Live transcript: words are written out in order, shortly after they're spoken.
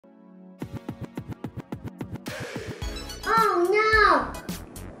Oh no!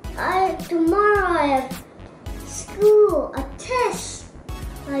 Tomorrow I have school, a test.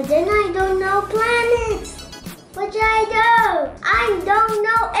 Then I don't know planets. What should I do? I don't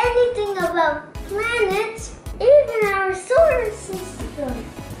know anything about planets, even our solar system.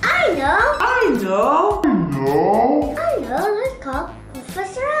 I know. Let's call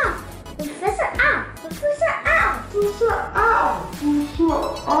Professor Al. Professor Al. Professor Al. Professor Al.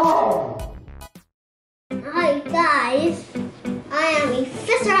 Hi guys, I am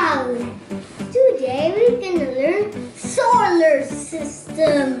Professor Al. Today we're gonna learn solar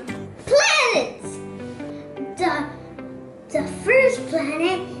system planets. The first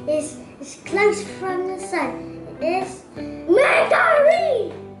planet is close from the sun. It's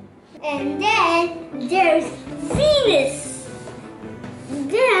Mercury. And then there's Venus.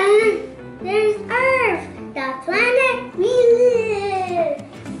 Then there's Earth, the planet we live.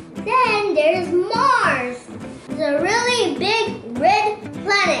 Then there's Mars, the really big red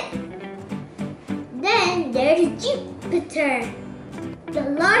planet. Then there's Jupiter, the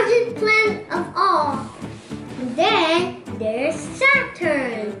largest planet of all. Then there's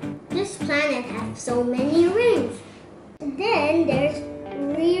Saturn. This planet has so many rings. Then there's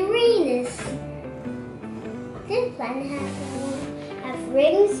Uranus. This planet has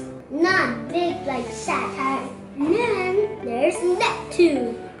rings, not big like Saturn. And then there's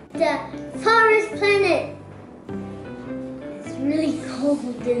Neptune, the farthest planet. It's really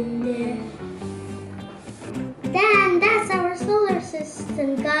cold in there. Then that's our solar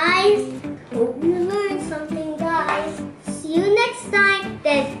system, guys. Hope you learned something, guys. See you next time.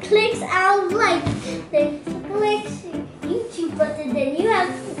 Then click our like. Then click YouTube button. Then you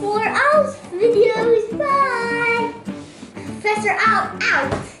have 4 hours videos. Bye. Professor out.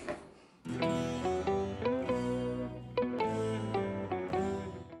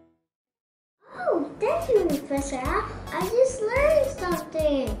 Oh, thank you, Professor Al. I just learned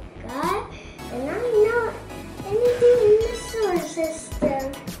something, guys. And I know anything in the solar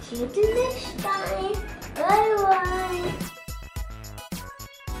system. See you next time.